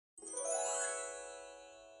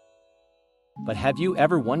But have you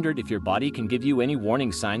ever wondered if your body can give you any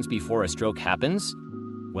warning signs before a stroke happens?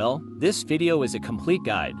 Well, this video is a complete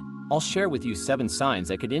guide. I'll share with you 7 signs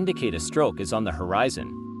that could indicate a stroke is on the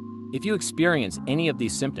horizon. If you experience any of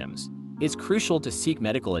these symptoms, it's crucial to seek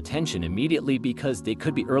medical attention immediately because they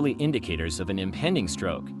could be early indicators of an impending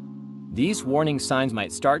stroke. These warning signs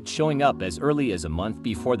might start showing up as early as a month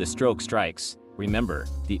before the stroke strikes. Remember,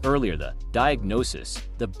 the earlier the diagnosis,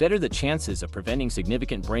 the better the chances of preventing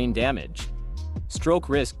significant brain damage. Stroke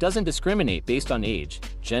risk doesn't discriminate based on age,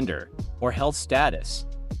 gender, or health status.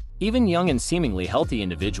 Even young and seemingly healthy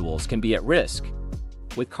individuals can be at risk.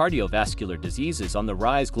 With cardiovascular diseases on the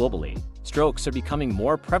rise globally, strokes are becoming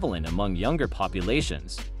more prevalent among younger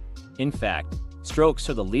populations. In fact, strokes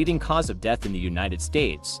are the leading cause of death in the United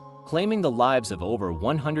States, claiming the lives of over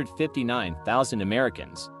 159,000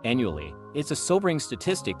 Americans annually. It's a sobering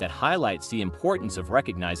statistic that highlights the importance of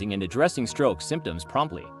recognizing and addressing stroke symptoms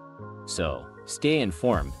promptly. So, stay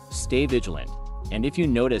informed, stay vigilant, and if you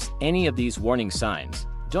notice any of these warning signs,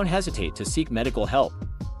 don't hesitate to seek medical help.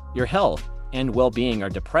 Your health and well-being are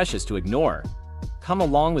too precious to ignore. Come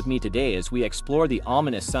along with me today as we explore the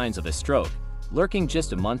ominous signs of a stroke, lurking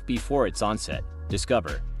just a month before its onset.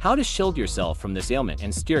 Discover how to shield yourself from this ailment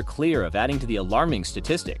and steer clear of adding to the alarming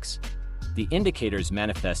statistics. The indicators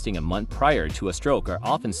manifesting a month prior to a stroke are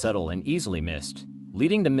often subtle and easily missed,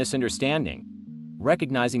 leading to misunderstanding.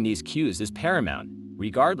 Recognizing these cues is paramount,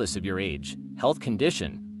 regardless of your age, health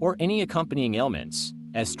condition, or any accompanying ailments,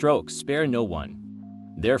 as strokes spare no one.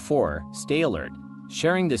 Therefore, stay alert.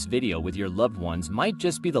 Sharing this video with your loved ones might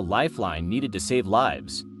just be the lifeline needed to save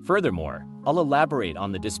lives. Furthermore, I'll elaborate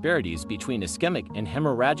on the disparities between ischemic and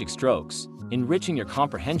hemorrhagic strokes, enriching your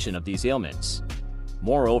comprehension of these ailments.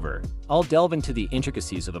 Moreover, I'll delve into the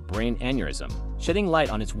intricacies of a brain aneurysm, shedding light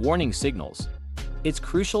on its warning signals. It's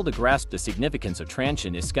crucial to grasp the significance of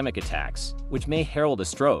transient ischemic attacks, which may herald a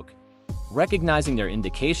stroke. Recognizing their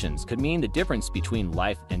indications could mean the difference between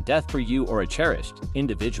life and death for you or a cherished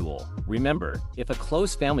individual. Remember, if a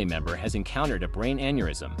close family member has encountered a brain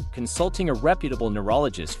aneurysm, consulting a reputable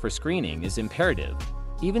neurologist for screening is imperative,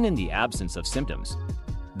 even in the absence of symptoms.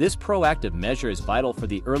 This proactive measure is vital for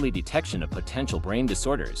the early detection of potential brain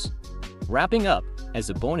disorders. Wrapping up, as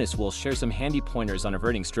a bonus, we'll share some handy pointers on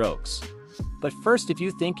averting strokes. But first, if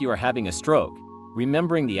you think you are having a stroke,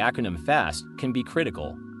 remembering the acronym FAST can be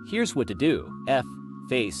critical. Here's what to do. F.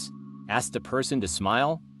 Face. Ask the person to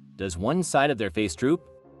smile. Does one side of their face droop?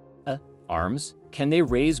 Arms. Can they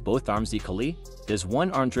raise both arms equally? Does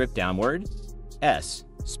one arm drift downward? S.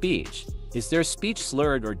 Speech. Is their speech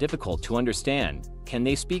slurred or difficult to understand? Can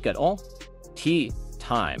they speak at all? T.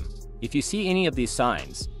 Time. If you see any of these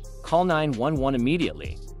signs, call 911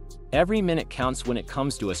 immediately. Every minute counts when it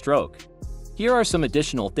comes to a stroke. Here are some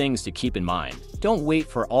additional things to keep in mind. Don't wait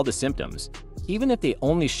for all the symptoms. Even if they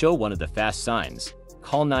only show one of the fast signs,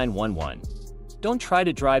 call 911. Don't try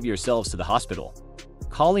to drive yourselves to the hospital.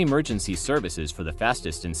 Call emergency services for the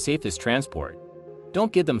fastest and safest transport.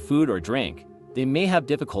 Don't give them food or drink. They may have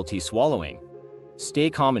difficulty swallowing.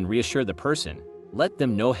 Stay calm and reassure the person. Let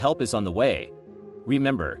them know help is on the way.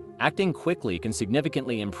 Remember, acting quickly can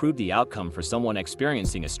significantly improve the outcome for someone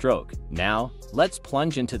experiencing a stroke. Now, let's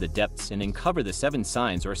plunge into the depths and uncover the 7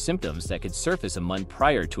 signs or symptoms that could surface a month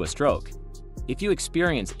prior to a stroke. If you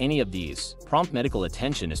experience any of these, prompt medical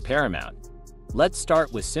attention is paramount. Let's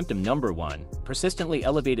start with symptom number 1, persistently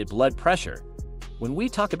elevated blood pressure. When we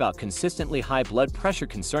talk about consistently high blood pressure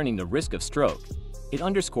concerning the risk of stroke, it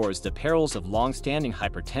underscores the perils of long-standing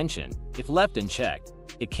hypertension. If left unchecked,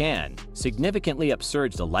 it can significantly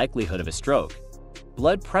upsurge the likelihood of a stroke.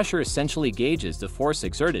 Blood pressure essentially gauges the force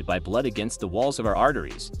exerted by blood against the walls of our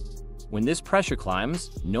arteries. When this pressure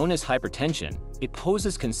climbs, known as hypertension, it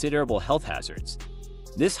poses considerable health hazards.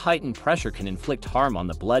 This heightened pressure can inflict harm on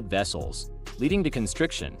the blood vessels, leading to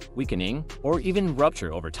constriction, weakening, or even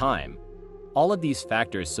rupture over time. All of these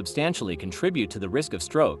factors substantially contribute to the risk of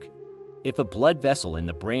stroke. If a blood vessel in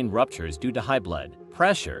the brain ruptures due to high blood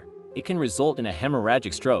pressure, it can result in a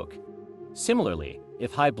hemorrhagic stroke. Similarly,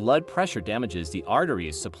 if high blood pressure damages the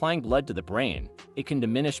arteries supplying blood to the brain, it can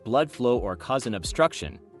diminish blood flow or cause an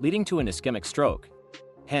obstruction, leading to an ischemic stroke.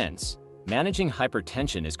 Hence, managing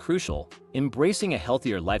hypertension is crucial. Embracing a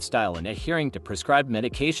healthier lifestyle and adhering to prescribed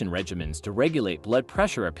medication regimens to regulate blood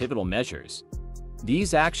pressure are pivotal measures.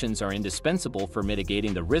 These actions are indispensable for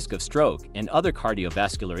mitigating the risk of stroke and other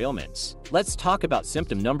cardiovascular ailments. Let's talk about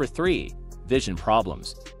symptom number 3, vision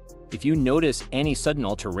problems. If you notice any sudden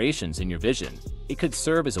alterations in your vision, it could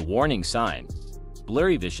serve as a warning sign.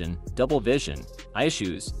 Blurry vision, double vision, eye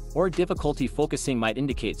issues, or difficulty focusing might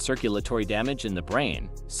indicate circulatory damage in the brain,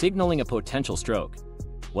 signaling a potential stroke.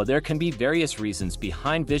 While there can be various reasons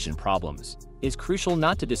behind vision problems, it's crucial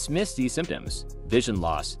not to dismiss these symptoms. Vision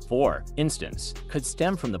loss, for instance, could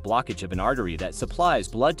stem from the blockage of an artery that supplies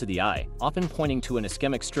blood to the eye, often pointing to an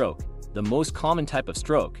ischemic stroke, the most common type of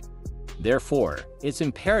stroke. Therefore, it's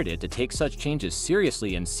imperative to take such changes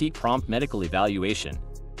seriously and seek prompt medical evaluation.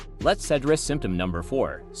 Let's address symptom number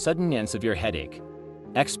 4, sudden and severe headache.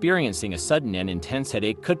 Experiencing a sudden and intense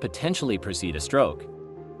headache could potentially precede a stroke.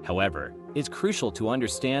 However, it's crucial to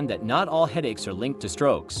understand that not all headaches are linked to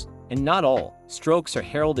strokes, and not all strokes are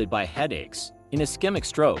heralded by headaches. In ischemic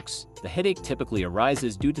strokes, the headache typically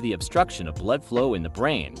arises due to the obstruction of blood flow in the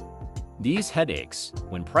brain. These headaches,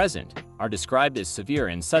 when present, are described as severe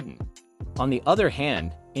and sudden. On the other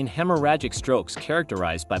hand, in hemorrhagic strokes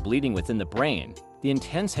characterized by bleeding within the brain, the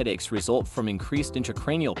intense headaches result from increased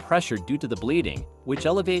intracranial pressure due to the bleeding, which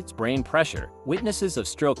elevates brain pressure. Witnesses of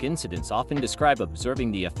stroke incidents often describe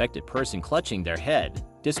observing the affected person clutching their head,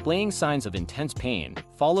 displaying signs of intense pain,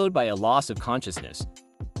 followed by a loss of consciousness.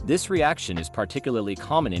 This reaction is particularly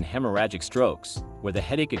common in hemorrhagic strokes, where the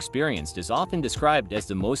headache experienced is often described as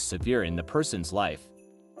the most severe in the person's life.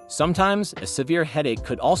 Sometimes, a severe headache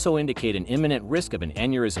could also indicate an imminent risk of an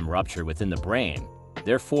aneurysm rupture within the brain.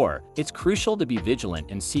 Therefore, it's crucial to be vigilant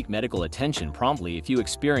and seek medical attention promptly if you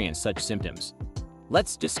experience such symptoms.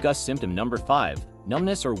 Let's discuss symptom number 5,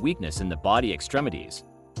 numbness or weakness in the body extremities.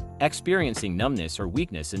 Experiencing numbness or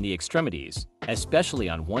weakness in the extremities, especially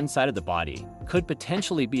on one side of the body, could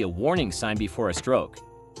potentially be a warning sign before a stroke.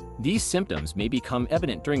 These symptoms may become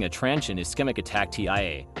evident during a transient ischemic attack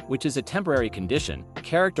TIA, which is a temporary condition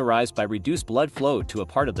characterized by reduced blood flow to a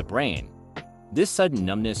part of the brain. This sudden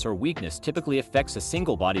numbness or weakness typically affects a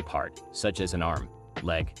single body part, such as an arm,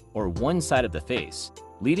 leg, or one side of the face,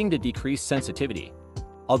 leading to decreased sensitivity.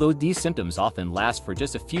 Although these symptoms often last for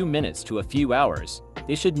just a few minutes to a few hours,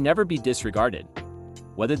 they should never be disregarded.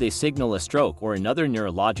 Whether they signal a stroke or another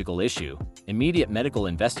neurological issue, immediate medical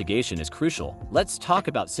investigation is crucial. Let's talk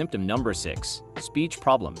about symptom number 6, speech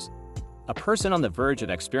problems. A person on the verge of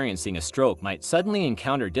experiencing a stroke might suddenly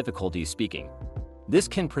encounter difficulty speaking. This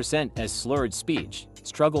can present as slurred speech,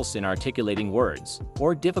 struggles in articulating words,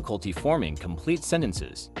 or difficulty forming complete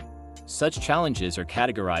sentences. Such challenges are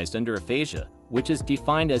categorized under aphasia, which is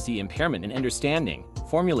defined as the impairment in understanding,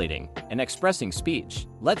 formulating, and expressing speech.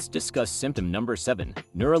 Let's discuss symptom number 7,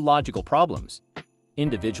 neurological problems.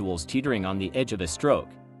 Individuals teetering on the edge of a stroke,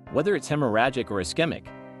 whether it's hemorrhagic or ischemic,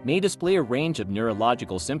 may display a range of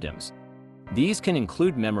neurological symptoms. These can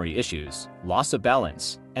include memory issues, loss of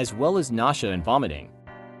balance, as well as nausea and vomiting.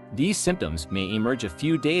 These symptoms may emerge a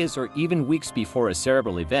few days or even weeks before a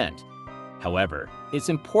cerebral event. However, it's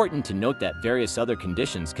important to note that various other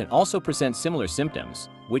conditions can also present similar symptoms,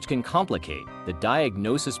 which can complicate the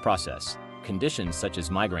diagnosis process. Conditions such as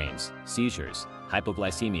migraines, seizures,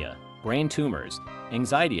 hypoglycemia, brain tumors,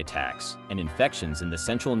 anxiety attacks, and infections in the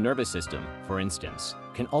central nervous system, for instance,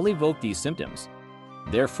 can all evoke these symptoms.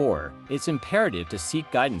 Therefore, it's imperative to seek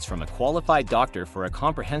guidance from a qualified doctor for a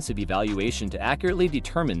comprehensive evaluation to accurately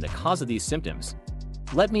determine the cause of these symptoms.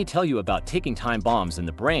 Let me tell you about ticking time bombs in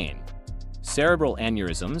the brain. Cerebral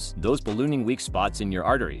aneurysms, those ballooning weak spots in your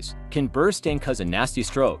arteries, can burst and cause a nasty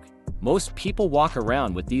stroke. Most people walk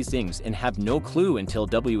around with these things and have no clue until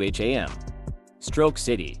WHAM. Stroke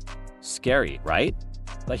City. Scary, right?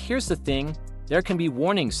 But here's the thing, there can be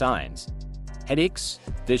warning signs. Headaches,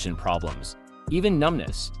 vision problems, even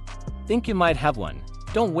numbness. Think you might have one.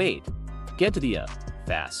 Don't wait. Get to the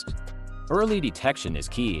fast. Early detection is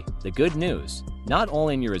key. The good news, not all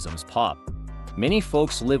aneurysms pop. Many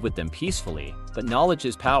folks live with them peacefully, but knowledge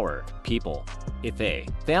is power, people. If a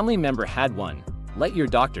family member had one, let your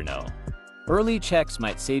doctor know. Early checks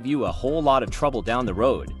might save you a whole lot of trouble down the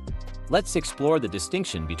road. Let's explore the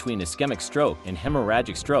distinction between ischemic stroke and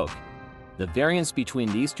hemorrhagic stroke. The variance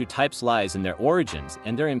between these two types lies in their origins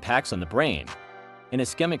and their impacts on the brain. An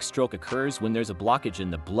ischemic stroke occurs when there's a blockage in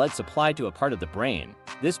the blood supply to a part of the brain.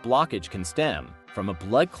 This blockage can stem from a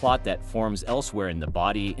blood clot that forms elsewhere in the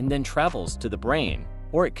body and then travels to the brain,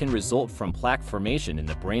 or it can result from plaque formation in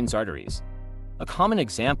the brain's arteries. A common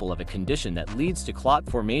example of a condition that leads to clot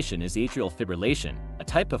formation is atrial fibrillation, a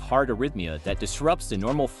type of heart arrhythmia that disrupts the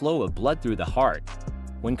normal flow of blood through the heart.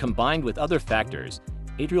 When combined with other factors,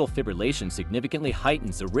 atrial fibrillation significantly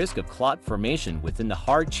heightens the risk of clot formation within the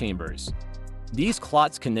heart chambers. These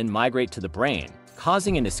clots can then migrate to the brain,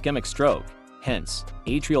 causing an ischemic stroke. Hence,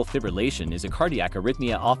 atrial fibrillation is a cardiac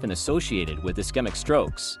arrhythmia often associated with ischemic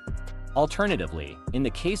strokes. Alternatively, in the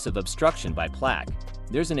case of obstruction by plaque,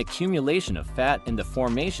 there's an accumulation of fat and the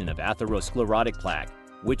formation of atherosclerotic plaque,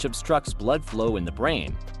 which obstructs blood flow in the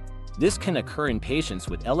brain. This can occur in patients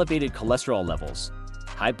with elevated cholesterol levels,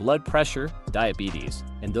 high blood pressure, diabetes,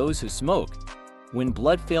 and those who smoke. When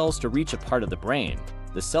blood fails to reach a part of the brain,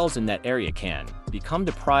 the cells in that area can become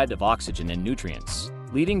deprived of oxygen and nutrients,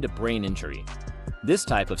 leading to brain injury. This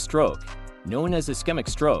type of stroke, known as ischemic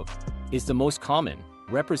stroke, is the most common,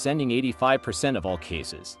 representing 85% of all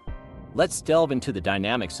cases. Let's delve into the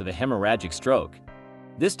dynamics of a hemorrhagic stroke.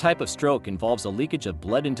 This type of stroke involves a leakage of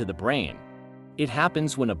blood into the brain. It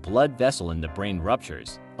happens when a blood vessel in the brain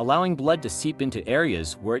ruptures, allowing blood to seep into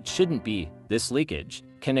areas where it shouldn't be. This leakage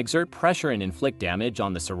can exert pressure and inflict damage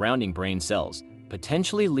on the surrounding brain cells,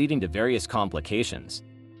 potentially leading to various complications.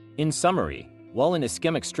 In summary, while an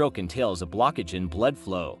ischemic stroke entails a blockage in blood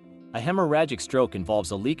flow, a hemorrhagic stroke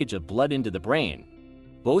involves a leakage of blood into the brain.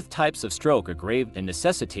 Both types of stroke are grave and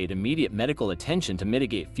necessitate immediate medical attention to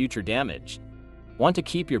mitigate future damage. Want to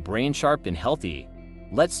keep your brain sharp and healthy?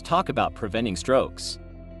 Let's talk about preventing strokes.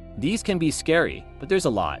 These can be scary, but there's a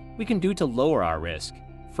lot we can do to lower our risk.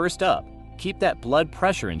 First up, keep that blood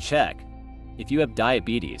pressure in check. If you have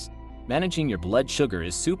diabetes, managing your blood sugar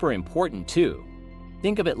is super important too.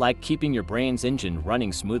 Think of it like keeping your brain's engine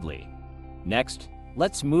running smoothly. Next,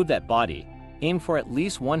 let's move that body. Aim for at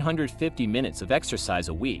least 150 minutes of exercise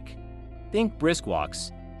a week. Think brisk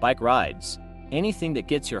walks, bike rides, anything that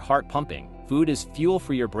gets your heart pumping. Food is fuel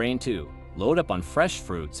for your brain too. Load up on fresh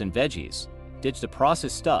fruits and veggies. Ditch the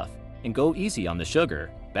processed stuff and go easy on the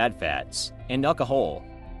sugar, bad fats, and alcohol.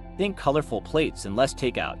 Think colorful plates and less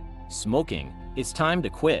takeout. Smoking, it's time to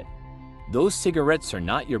quit. Those cigarettes are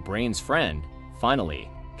not your brain's friend. Finally,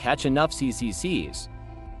 catch enough CCCs.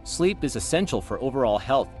 Sleep is essential for overall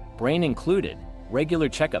health, brain included. Regular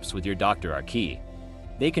checkups with your doctor are key.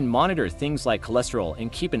 They can monitor things like cholesterol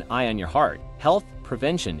and keep an eye on your heart. Health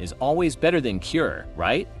prevention is always better than cure,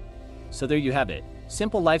 right? So there you have it.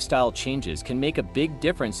 Simple lifestyle changes can make a big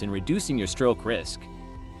difference in reducing your stroke risk.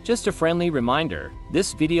 Just a friendly reminder,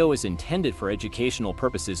 this video is intended for educational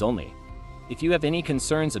purposes only. If you have any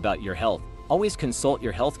concerns about your health, always consult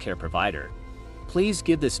your healthcare provider. Please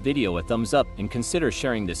give this video a thumbs up and consider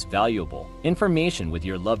sharing this valuable information with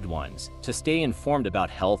your loved ones. To stay informed about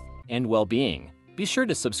health and well-being, be sure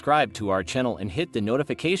to subscribe to our channel and hit the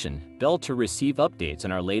notification bell to receive updates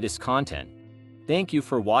on our latest content. Thank you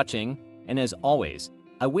for watching, and as always,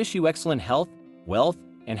 I wish you excellent health, wealth,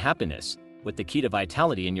 and happiness with the key to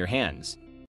vitality in your hands.